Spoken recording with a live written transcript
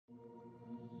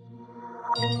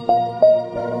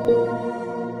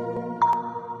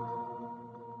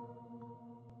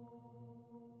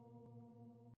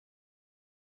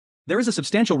There is a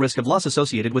substantial risk of loss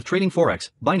associated with trading forex,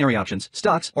 binary options,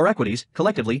 stocks, or equities,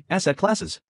 collectively, asset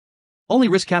classes. Only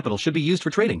risk capital should be used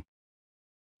for trading.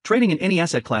 Trading in any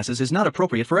asset classes is not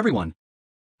appropriate for everyone.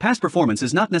 Past performance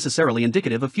is not necessarily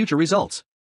indicative of future results.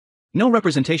 No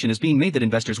representation is being made that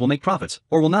investors will make profits,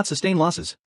 or will not sustain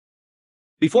losses.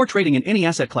 Before trading in any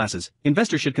asset classes,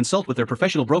 investors should consult with their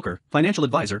professional broker, financial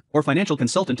advisor, or financial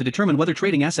consultant to determine whether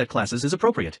trading asset classes is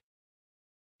appropriate.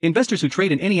 Investors who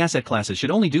trade in any asset classes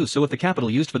should only do so if the capital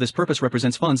used for this purpose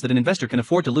represents funds that an investor can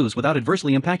afford to lose without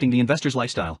adversely impacting the investor's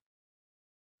lifestyle.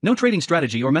 No trading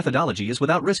strategy or methodology is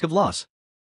without risk of loss.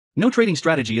 No trading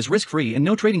strategy is risk-free, and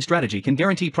no trading strategy can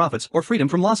guarantee profits or freedom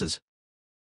from losses.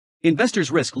 Investors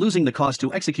risk losing the cost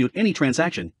to execute any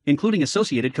transaction, including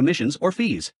associated commissions or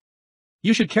fees.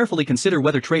 You should carefully consider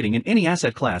whether trading in any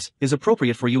asset class is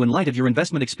appropriate for you in light of your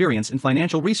investment experience and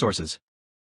financial resources.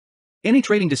 Any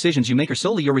trading decisions you make are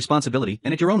solely your responsibility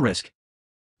and at your own risk.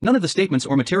 None of the statements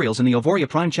or materials in the Auvoria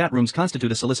Prime chat rooms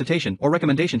constitute a solicitation or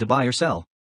recommendation to buy or sell.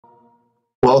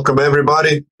 Welcome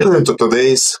everybody to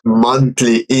today's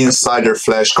monthly insider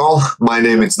flash call. My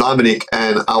name is Dominik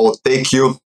and I will take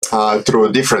you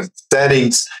through different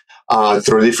settings,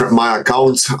 through different my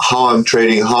accounts, how I'm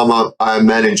trading, how I'm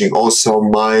managing also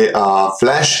my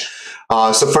flash.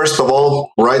 So first of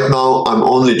all, right now I'm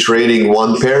only trading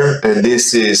one pair, and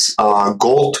this is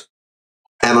gold,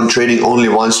 and I'm trading only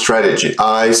one strategy.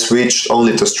 I switched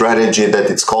only to strategy that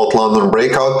it's called London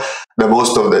Breakout, that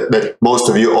most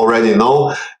of you already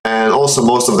know, and also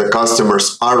most of the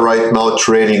customers are right now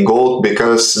trading gold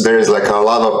because there is like a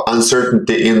lot of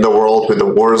uncertainty in the world with the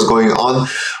wars going on.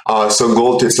 So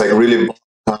gold is like really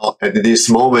at this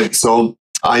moment. So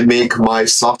I make my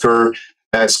software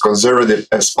as conservative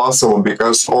as possible,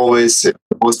 because always the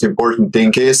most important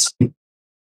thing is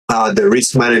the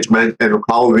risk management and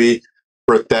how we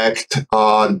protect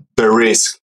the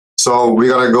risk. So we're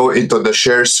gonna go into the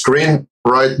share screen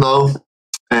right now,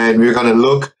 and we're gonna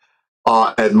look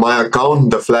at my account,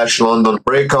 the Flash London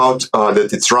Breakout,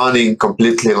 that it's running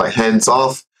completely like hands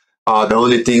off. The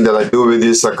only thing that I do with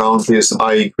this account is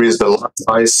I increase the lot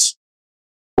size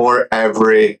for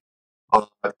every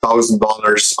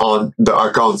 $1,000 on the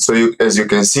account. So as you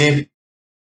can see,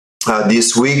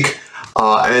 this week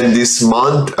and this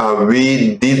month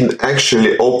we didn't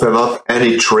actually open up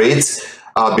any trades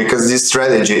because this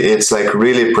strategy, it's like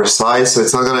really precise, so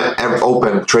it's not gonna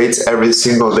open trades every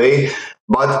single day.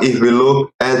 But if we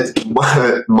look at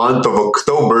month of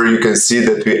October, you can see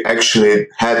that we actually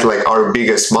had like our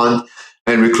biggest month,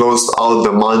 and we closed out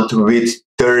the month with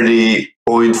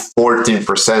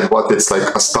 30.14%, what it's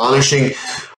like astonishing.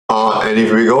 And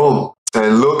if we go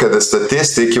and look at the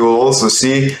statistic, you will also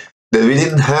see that we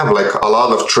didn't have like a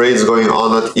lot of trades going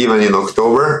on, not even in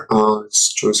October.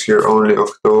 Let's choose here only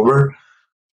October.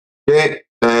 Okay,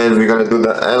 and we're gonna do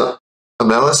the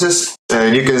analysis,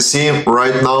 and you can see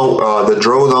right now the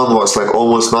drawdown was like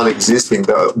almost non-existing.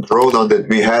 The drawdown that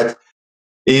we had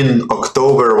in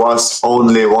October was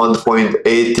only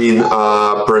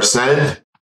 1.18%,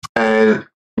 and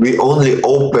we only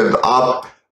opened up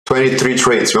 23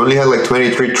 trades. We only had like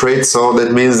 23 trades, so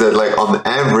that means that like on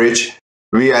average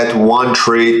we had one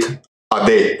trade a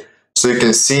day. So you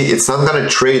can see it's not gonna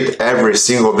trade every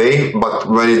single day, but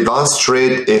when it does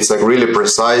trade, it's like really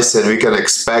precise, and we can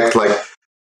expect like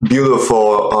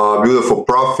beautiful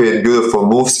profit, beautiful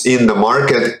moves in the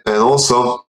market. And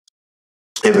also,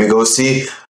 if we go see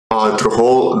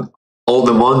through all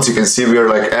the months, you can see we are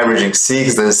like averaging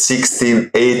 6, then 16,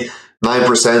 8,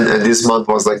 9%, and this month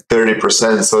was like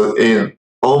 30%. So in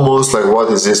almost like,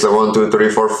 what is this, like 1, 2, 3,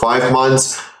 4, 5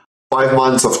 months, 5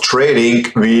 months of trading,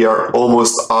 we are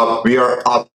almost up. We are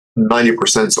up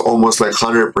 90%, so almost like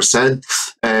 100%,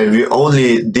 and we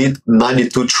only did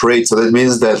 92 trades. So that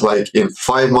means that like in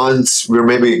 5 months we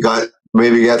maybe get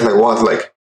like what,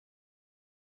 like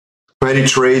 20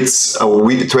 trades a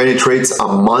week, 20 trades a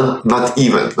month, not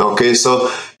even. Okay, so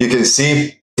you can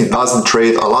see it doesn't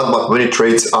trade a lot, but when it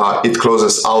trades, it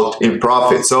closes out in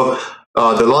profit. So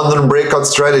the London Breakout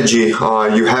strategy,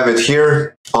 you have it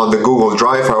here on the Google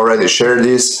Drive. I already shared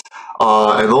this.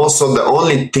 And also the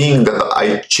only thing that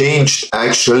I changed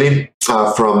actually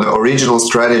from the original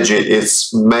strategy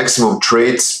is maximum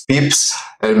trades pips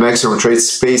and maximum trade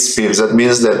space pips. That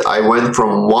means that I went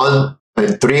from 1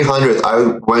 and 300,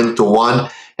 I went to 1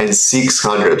 and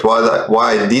 600.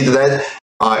 Why I did that?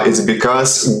 It's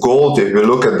because gold, if you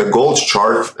look at the gold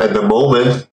chart at the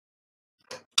moment,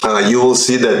 you will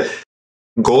see that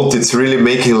gold, it's really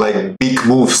making like big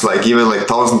moves, like even like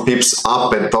 1,000 pips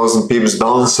up and 1,000 pips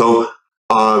down. So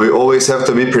we always have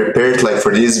to be prepared like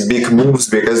for these big moves,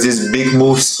 because these big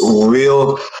moves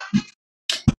will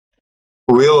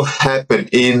happen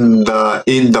in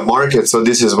the market. So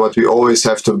this is what we always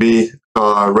have to be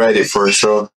ready for.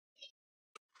 So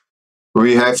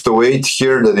we have to wait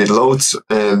here that it loads,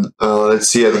 and let's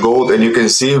see at gold, and you can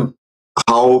see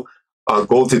how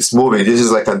gold is moving. This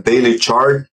is like a daily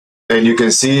chart, and you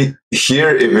can see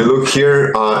here, if you look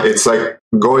here, it's like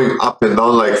going up and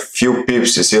down like few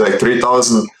pips. You see like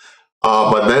 3,000,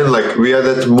 but then like we had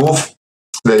that move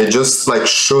that it just like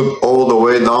shoot all the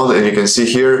way down, and you can see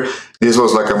here this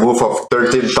was like a move of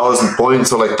 13,000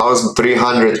 points, so like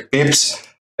 1,300 pips,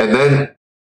 and then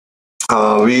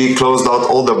we closed out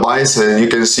all the buys, and you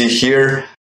can see here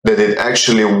that it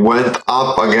actually went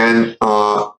up again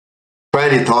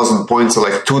 20,000 points, so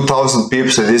like 2,000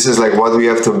 pips, and this is like what we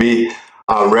have to be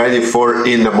ready for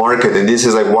in the market. And this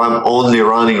is like why I'm only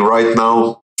running right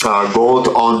now gold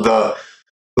on the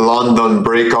London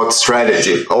breakout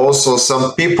strategy. Also,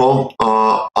 some people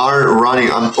are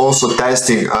running, I'm also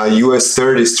testing a US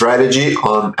 30 strategy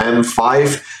on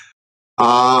M5.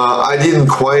 I didn't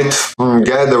quite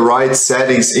get the right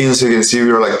settings in, so you can see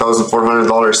we were like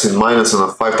 $1,400 in minus on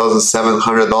a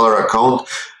 $5,700 account.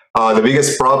 The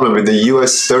biggest problem with the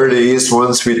US 30 is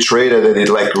once we traded it, it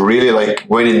like really like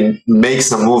when it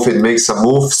makes a move, it makes a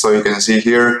move. So you can see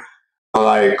here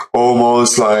like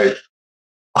almost like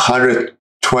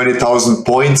 120,000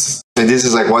 points, and this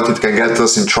is like what it can get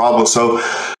us in trouble. So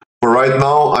for right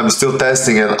now, I'm still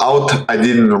testing it out. I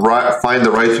didn't find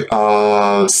the right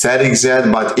settings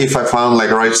yet, but if I found like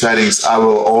right settings, I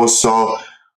will also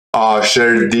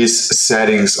share these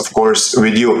settings, of course,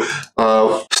 with you.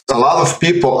 A lot of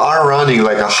people are running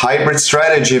like a hybrid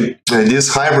strategy, and this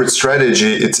hybrid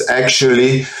strategy, it's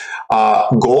actually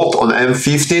gold on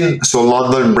M15, so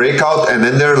London breakout, and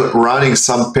then they're running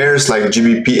some pairs like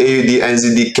GBP AUD,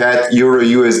 NZD CAD, Euro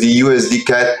USD, USD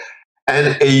CAD,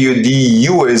 and AUD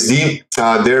USD.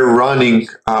 They're running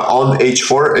on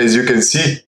H4, as you can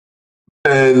see.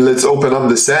 And let's open up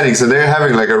the settings, and they're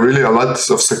having like a lot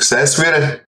of success with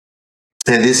it.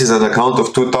 And this is an account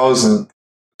of 3,000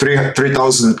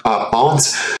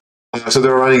 pounds. So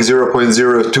they're running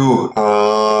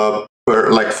 0.02 per,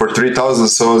 like for 3,000,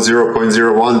 so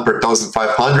 0.01 per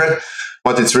 1,500.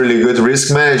 But it's really good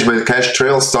risk management. Cash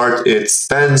trail start, it's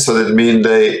 10, so that means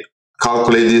they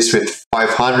calculate this with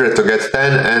 500 to get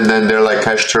 10, and then they're like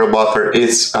cash trail buffer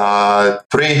is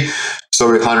 3,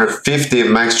 so with 150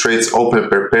 max trades open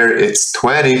per pair, it's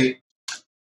 20.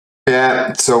 Yeah,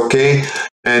 it's okay.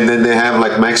 And then they have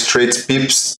like max trades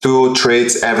pips, 2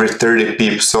 trades every 30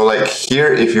 pips. So like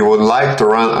here, if you would like to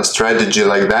run a strategy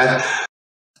like that,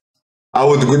 I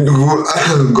would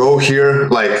go here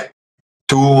like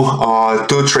two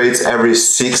trades every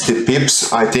 60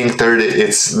 pips. I think 30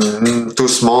 it's too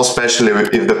small, especially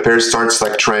if the pair starts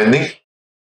like trending.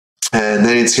 And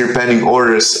then it's here pending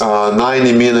orders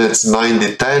 90 minutes,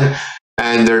 90, 10,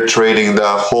 and they're trading the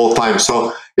whole time.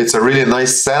 So it's a really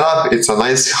nice setup. It's a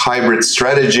nice hybrid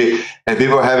strategy, and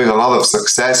people are having a lot of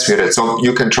success with it. So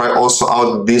you can try also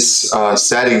out these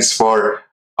settings for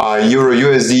Euro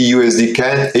USD, USD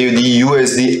CAD, AUD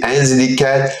USD, NZD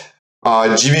CAD,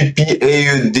 GBP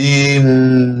AUD.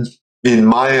 In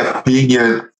my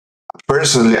opinion,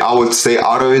 personally, I would stay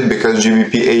out of it, because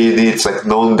GBP AUD, it's like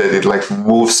known that it like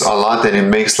moves a lot, and it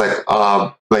makes like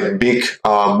big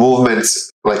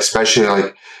movements, like especially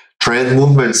like trend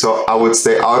movement. So I would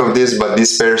stay out of this, but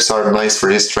these pairs are nice for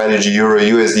this strategy: Euro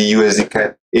USD, USD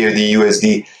CAD, AUD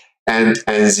USD, and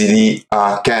NZD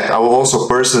CAD. I will also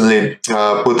personally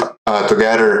put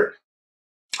together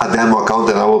a demo account,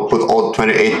 and I will put all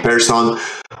 28 pairs on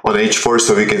H4,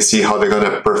 so we can see how they're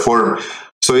gonna perform.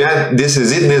 So yeah, this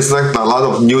is it. There's like a lot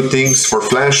of new things for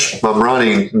Flash. I'm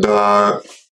running the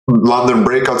London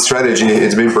breakout strategy.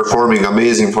 It's been performing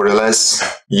amazing for the last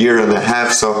year and a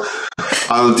half. So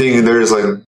I don't think there's like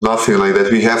nothing like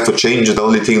that we have to change. The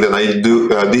only thing that I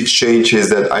did change is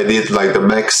that I did like the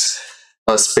max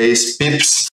space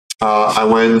pips. I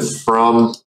went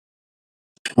from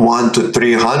 1 to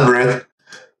 300.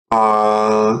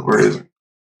 Where is it?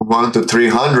 1 to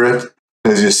 300.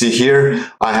 As you see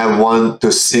here, I have 1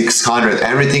 to 600.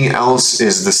 Everything else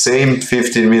is the same.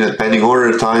 15-minute pending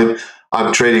order time.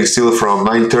 I'm trading still from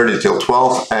 9:30 till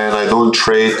 12, and I don't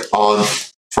trade on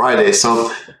Friday.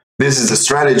 So this is the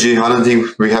strategy. I don't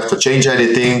think we have to change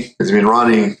anything. It's been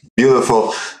running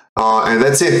beautiful. And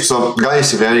that's it. So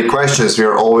guys, if you have any questions, we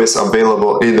are always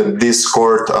available in the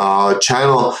Discord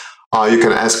channel. You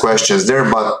can ask questions there,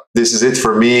 but this is it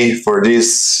for me for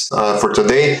this for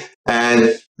today.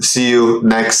 and see you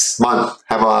next month.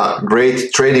 Have a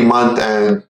great trading month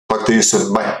and talk to you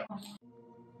soon. Bye.